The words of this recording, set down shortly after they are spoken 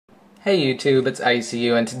Hey YouTube, it's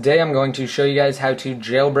ICU, and today I'm going to show you guys how to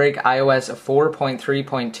jailbreak iOS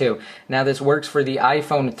 4.3.2. Now this works for the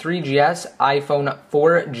iPhone 3GS, iPhone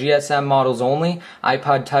 4 GSM models only,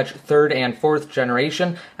 iPod Touch 3rd and 4th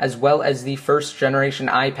generation, as well as the 1st generation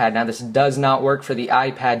iPad. Now this does not work for the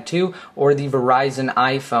iPad 2 or the Verizon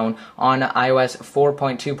iPhone on iOS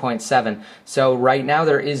 4.2.7. So right now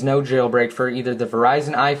there is no jailbreak for either the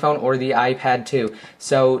Verizon iPhone or the iPad 2.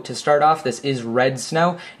 So to start off, this is Red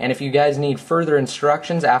Snow, and if you guys need further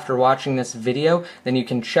instructions after watching this video, then you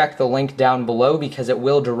can check the link down below because it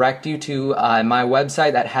will direct you to my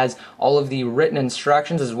website that has all of the written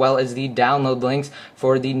instructions as well as the download links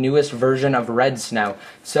for the newest version of Red Snow.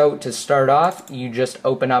 So to start off, you just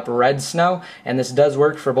open up Red Snow, and this does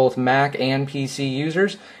work for both Mac and PC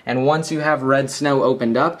users. And once you have Red Snow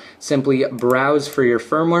opened up, simply browse for your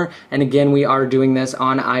firmware. And again, we are doing this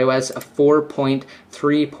on iOS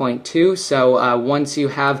 4.3.2. So once you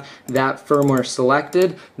have that firmware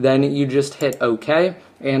selected, then you just hit OK,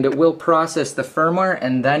 and it will process the firmware,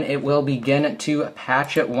 and then it will begin to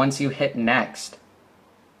patch it once you hit next.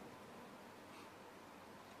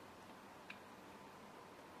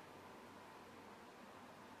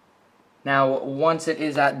 Now, once it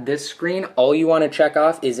is at this screen, all you want to check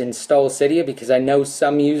off is install Cydia, because I know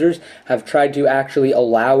some users have tried to actually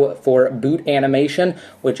allow for boot animation,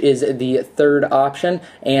 which is the third option,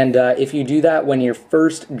 and if you do that when you're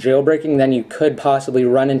first jailbreaking, then you could possibly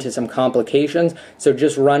run into some complications. So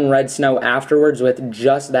just run Red Snow afterwards with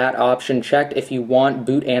just that option checked if you want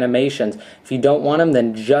boot animations. If you don't want them,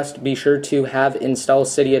 then just be sure to have install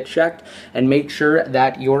Cydia checked, and make sure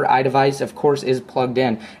that your iDevice, of course, is plugged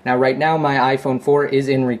in. Now, right now, my iPhone 4 is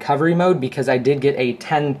in recovery mode because I did get a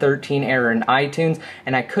 1013 error in iTunes,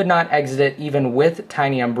 and I could not exit it even with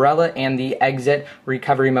Tiny Umbrella and the exit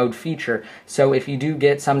recovery mode feature. So if you do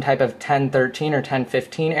get some type of 1013 or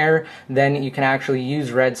 1015 error, then you can actually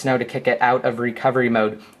use Red Snow to kick it out of recovery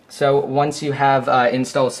mode. So once you have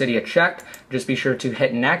install Cydia checked, just be sure to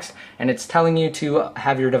hit next, and it's telling you to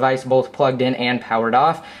have your device both plugged in and powered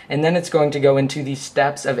off, and then it's going to go into the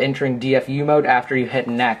steps of entering DFU mode after you hit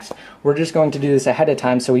next. We're just going to do this ahead of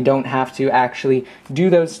time so we don't have to actually do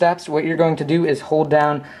those steps. What you're going to do is hold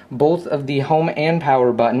down both of the home and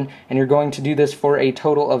power button, and you're going to do this for a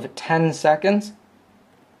total of 10 seconds.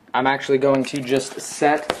 I'm actually going to just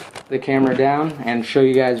set the camera down and show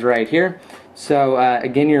you guys right here. So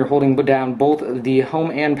again, you're holding down both the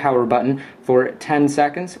home and power button for 10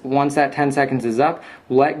 seconds. Once that 10 seconds is up,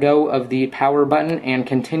 let go of the power button and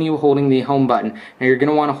continue holding the home button. Now you're going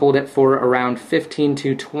to want to hold it for around 15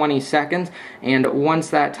 to 20 seconds, and once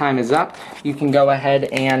that time is up, you can go ahead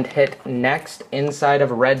and hit next inside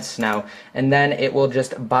of Red Snow, and then it will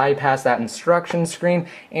just bypass that instruction screen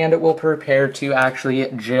and it will prepare to actually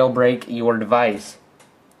jailbreak your device.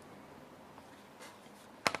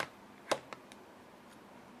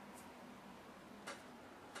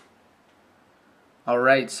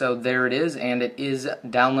 Alright, so there it is, and it is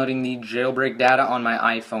downloading the jailbreak data on my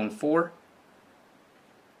iPhone 4.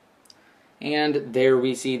 And there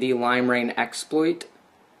we see the LimeRain exploit.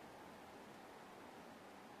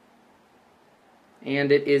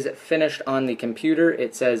 And it is finished on the computer.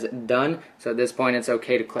 It says done, so at this point it's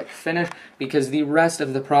okay to click finish, because the rest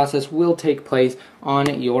of the process will take place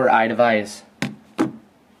on your iDevice.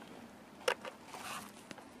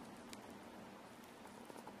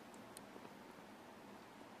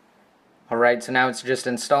 Alright, so now it's just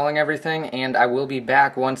installing everything, and I will be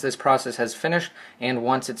back once this process has finished and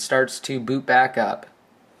once it starts to boot back up.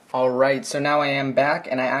 Alright, so now I am back,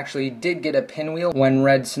 and I actually did get a pinwheel when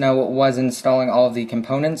Red Snow was installing all of the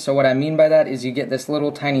components. So what I mean by that is you get this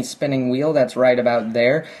little tiny spinning wheel that's right about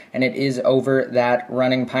there, and it is over that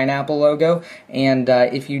running pineapple logo. And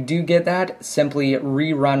if you do get that, simply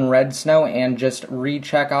rerun Red Snow and just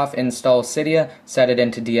recheck off install Cydia, set it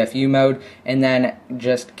into DFU mode, and then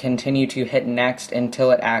just continue to hit next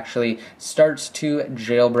until it actually starts to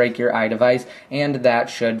jailbreak your iDevice, and that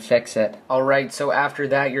should fix it. Alright, so after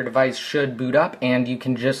that, your device should boot up, and you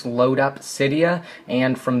can just load up Cydia,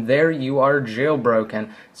 and from there you are jailbroken.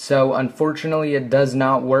 So unfortunately it does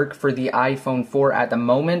not work for the iPhone 4 at the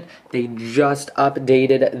moment. They just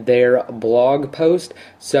updated their blog post,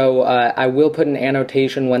 so I will put an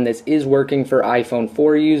annotation when this is working for iPhone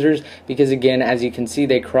 4 users, because again, as you can see,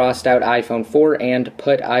 they crossed out iPhone 4 and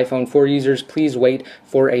put iPhone 4 users, please wait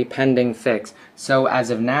for a pending fix. So as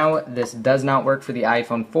of now, this does not work for the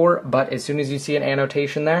iPhone 4, but as soon as you see an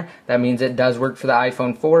annotation there, that means it does work for the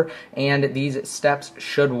iPhone 4, and these steps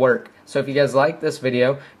should work. So if you guys like this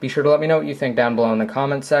video, be sure to let me know what you think down below in the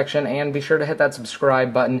comments section, and be sure to hit that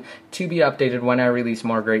subscribe button to be updated when I release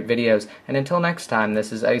more great videos. And until next time,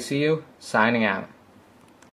 this is ICU, signing out.